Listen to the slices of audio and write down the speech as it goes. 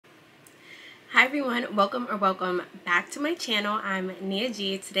Hi everyone, welcome back to my channel. I'm Nia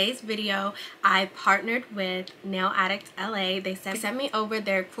G. Today's video, I partnered with Nail Addict LA. They sent me over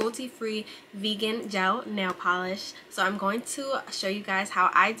their cruelty-free vegan gel nail polish. So I'm going to show you guys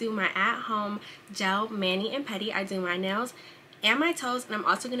how I do my at-home gel mani and pedi. I do my nails and my toes, and I'm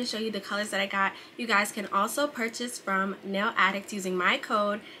also going to show you the colors that I got. You guys can also purchase from Nail Addict using my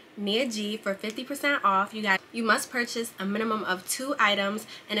code NIAG for 50% off. You must purchase a minimum of 2 items,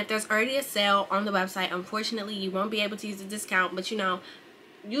 and if there's already a sale on the website, unfortunately you won't be able to use the discount, but you know,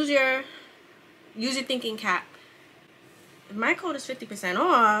 use your thinking cap. If my code is 50%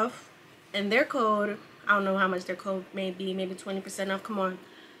 off and their code, I don't know how much their code may be, maybe 20% off. Come on,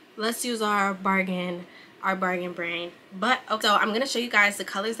 let's use our bargain brain. But okay, so I'm going to show you guys the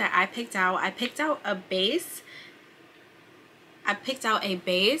colors that I picked out. I picked out a base.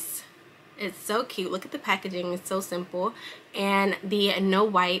 It's so cute. Look at the packaging. It's so simple. And the no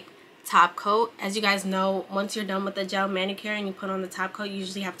wipe top coat. As you guys know, once you're done with the gel manicure and you put on the top coat, you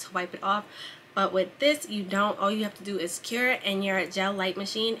usually have to wipe it off. But with this, you don't. All you have to do is cure it in your gel light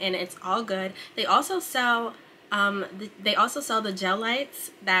machine, and it's all good. They also sell the gel lights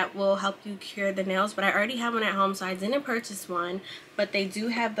that will help you cure the nails, but I already have one at home, so I didn't purchase one. But they do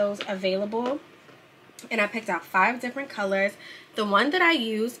have those available, and I picked out 5 different colors. The one that I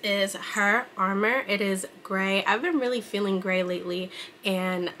use is Her Armor. It is gray. I've been really feeling gray lately,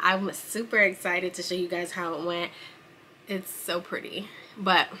 and I'm super excited to show you guys how it went. It's so pretty.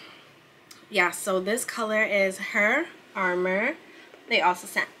 But yeah, so this color is Her Armor.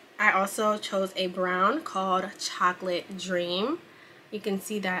 I also chose a brown called Chocolate Dream. You can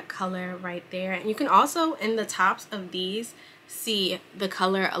see that color right there, and you can also in the tops of these see the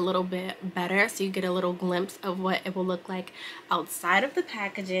color a little bit better, so you get a little glimpse of what it will look like outside of the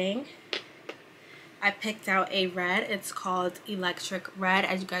packaging. I picked out a red. It's called Electric Red.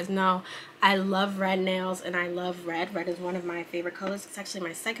 As you guys know, I love red nails and I love red. Red is one of my favorite colors. It's actually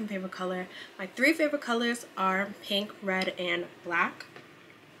my second favorite color. My 3 favorite colors are pink, red, and black.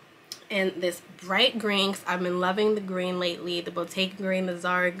 And this bright green, because I've been loving the green lately, the Bottega green, the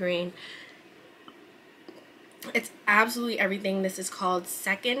Zara green. It's absolutely everything. This is called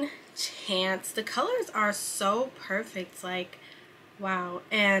Second Chance. The colors are so perfect, like wow.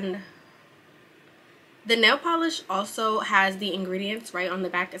 And the nail polish also has the ingredients right on the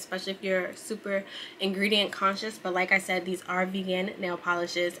back, especially if you're super ingredient conscious. But like I said, these are vegan nail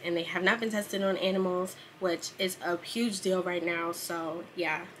polishes and they have not been tested on animals, which is a huge deal right now. So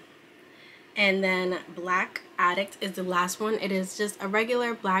yeah. And then Black Addict is the last one. It is just a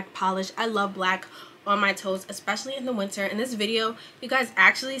regular black polish. I love black on my toes, especially in the winter. In this video, you guys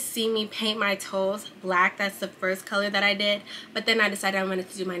actually see me paint my toes black. That's the first color that I did. But then I decided I wanted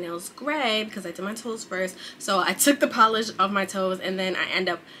to do my nails gray because I did my toes first. So I took the polish off my toes and then I end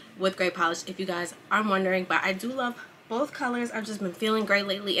up with gray polish, if you guys are wondering. But I do love both colors. I've just been feeling gray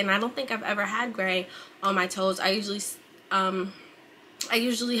lately, and I don't think I've ever had gray on my toes. I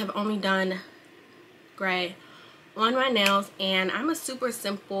usually have only done gray on my nails, and I'm a super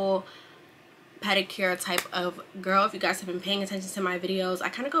simple pedicure type of girl. If you guys have been paying attention to my videos, I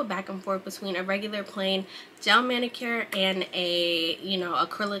kind of go back and forth between a regular plain gel manicure and a, you know,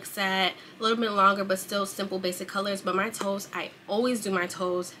 acrylic set, a little bit longer but still simple basic colors. But my toes, I always do my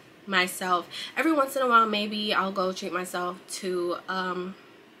toes myself. Every once in a while maybe I'll go treat myself to a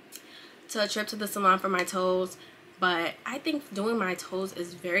trip to the salon for my toes. But I think doing my toes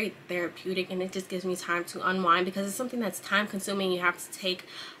is very therapeutic, and it just gives me time to unwind because it's something that's time consuming. You have to take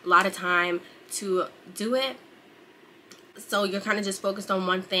a lot of time to do it. So you're kind of just focused on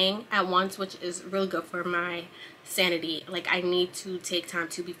one thing at once, which is really good for my sanity. Like, I need to take time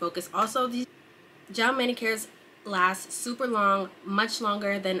to be focused. Also, these gel manicures last super long, much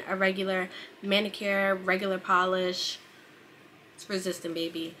longer than a regular manicure, regular polish. It's resistant,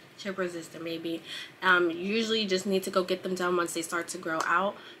 baby. Chip resistant, baby. Usually you just need to go get them done once they start to grow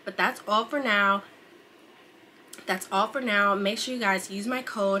out. But that's all for now. Make sure you guys use my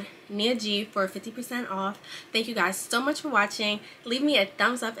code NIAG for 50% off. Thank you guys so much for watching. Leave me a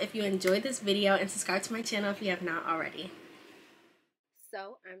thumbs up if you enjoyed this video, and subscribe to my channel if you have not already.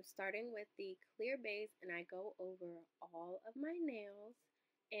 So I'm starting with the clear base, and I go over all of my nails.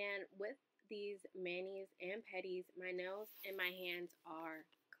 And with these manis and pedis, my nails and my hands are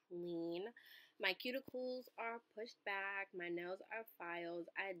clean. My cuticles are pushed back. My nails are filed.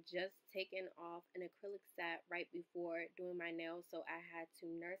 I had just taken off an acrylic set right before doing my nails, so I had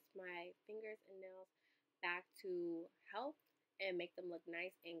to nurse my fingers and nails back to health and make them look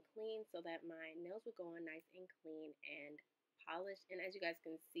nice and clean so that my nails would go on nice and clean and polish. And as you guys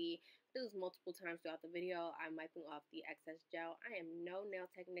can see, I do this multiple times throughout the video. I'm wiping off the excess gel. I am no nail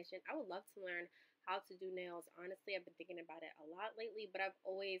technician. I would love to learn how to do nails. Honestly, I've been thinking about it a lot lately, but I've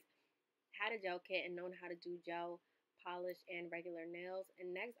always had a gel kit and known how to do gel polish and regular nails.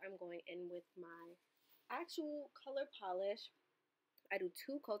 And next I'm going in with my actual color polish. I do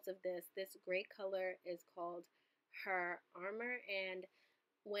 2 coats of this. This gray color is called Her Armor, and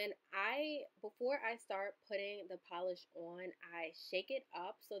before I start putting the polish on, I shake it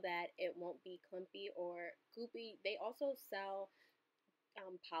up so that it won't be clumpy or goopy. They also sell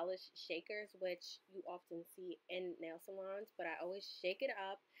polish shakers, which you often see in nail salons, but I always shake it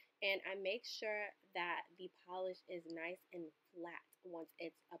up and I make sure that the polish is nice and flat once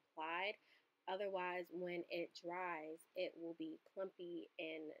it's applied. Otherwise, when it dries, it will be clumpy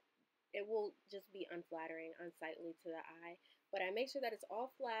and it will just be unflattering, unsightly to the eye. But I make sure that it's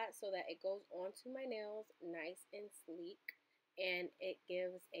all flat so that it goes onto my nails nice and sleek, and it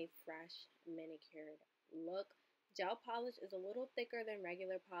gives a fresh manicured look. Gel polish is a little thicker than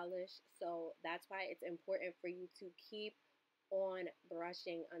regular polish, so that's why it's important for you to keep on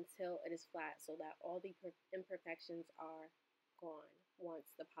brushing until it is flat so that all the imperfections are gone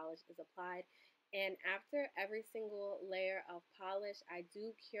once the polish is applied. And after every single layer of polish, I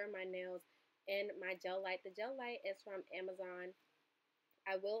do cure my nails in my gel light. The gel light is from Amazon.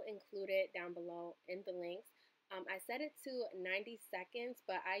 I will include it down below in the links. I set it to 90 seconds,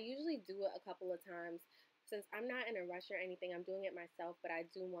 but I usually do it a couple of times. Since I'm not in a rush or anything, I'm doing it myself, but I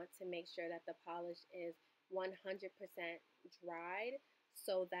do want to make sure that the polish is 100% dried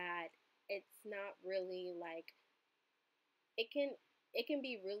so that it's not really like, it can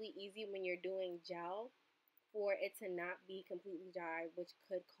be really easy when you're doing gel for it to not be completely dry, which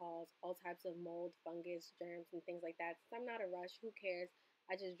could cause all types of mold, fungus, germs, and things like that. Since I'm not a rush, who cares?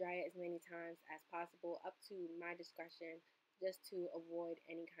 I just dry it as many times as possible, up to my discretion, just to avoid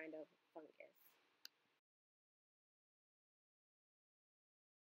any kind of fungus.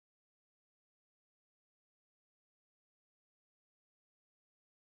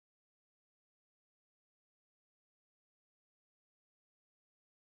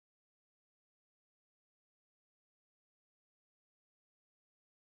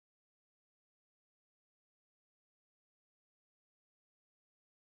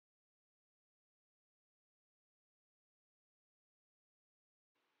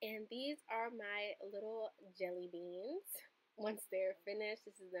 And these are my little jelly beans. Once they're finished,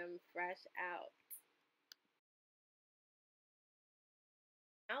 this is them fresh out.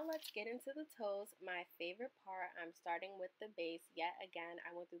 Now let's get into the toes, my favorite part. I'm starting with the base. Yet again,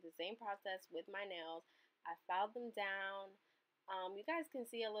 I went through the same process with my nails. I filed them down. You guys can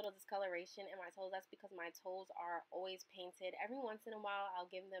see a little discoloration in my toes. That's because my toes are always painted. Every once in a while,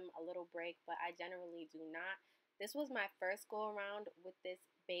 I'll give them a little break, but I generally do not. This was my first go around with this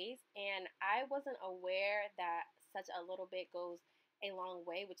base, and I wasn't aware that such a little bit goes a long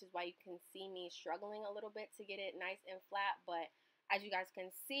way, which is why you can see me struggling a little bit to get it nice and flat. But as you guys can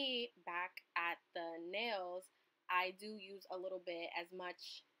see back at the nails, I do use a little bit, as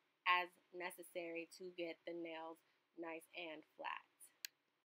much as necessary, to get the nails nice and flat.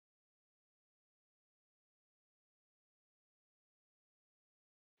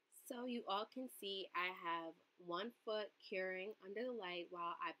 So you all can see I have one foot curing under the light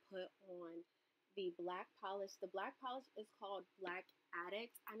while I put on the black polish. The black polish is called Black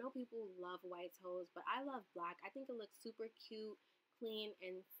Addict. I know people love white toes, but I love black. I think it looks super cute, clean,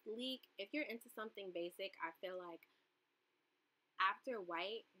 and sleek. If you're into something basic, I feel like after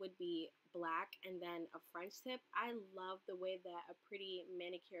white would be black and then a French tip. I love the way that a pretty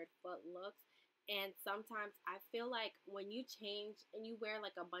manicured foot looks. And sometimes I feel like when you change and you wear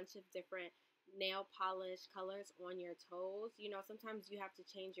like a bunch of different nail polish colors on your toes, you know, sometimes you have to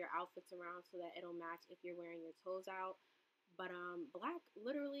change your outfits around so that it'll match if you're wearing your toes out. But black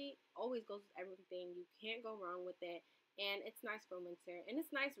literally always goes with everything. You can't go wrong with it. And it's nice for winter. And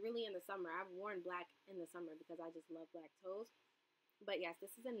it's nice really in the summer. I've worn black in the summer because I just love black toes. But yes,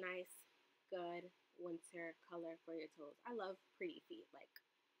 this is a nice, good winter color for your toes. I love pretty feet. Like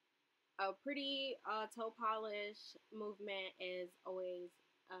a pretty toe polish movement is always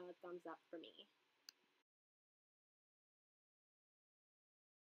a thumbs up for me.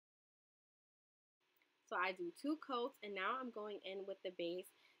 So I do 2 coats, and now I'm going in with the base.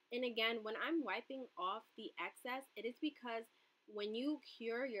 And again, when I'm wiping off the excess, it is because when you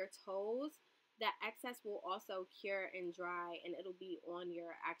cure your toes, that excess will also cure and dry, and it'll be on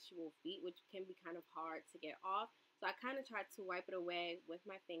your actual feet, which can be kind of hard to get off. So I kind of try to wipe it away with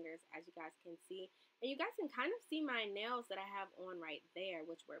my fingers, as you guys can see. And you guys can kind of see my nails that I have on right there,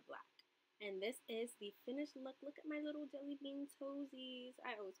 which were black. And this is the finished look. Look at my little jelly bean toesies.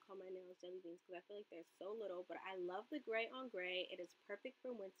 I always call my nails jelly beans because I feel like they're so little, but I love the gray on gray. It is perfect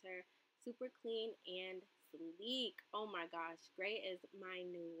for winter, super clean and sleek. Oh my gosh, gray is my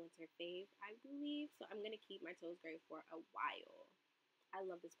new winter fave, I believe. So I'm going to keep my toes gray for a while. I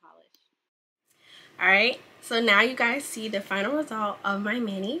love this polish. Alright, so now you guys see the final result of my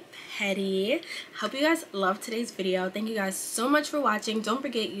mani pedi. Hope you guys loved today's video. Thank you guys so much for watching. Don't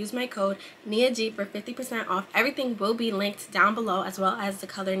forget, use my code NIAG for 50% off. Everything will be linked down below, as well as the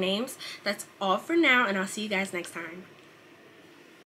color names. That's all for now, and I'll see you guys next time.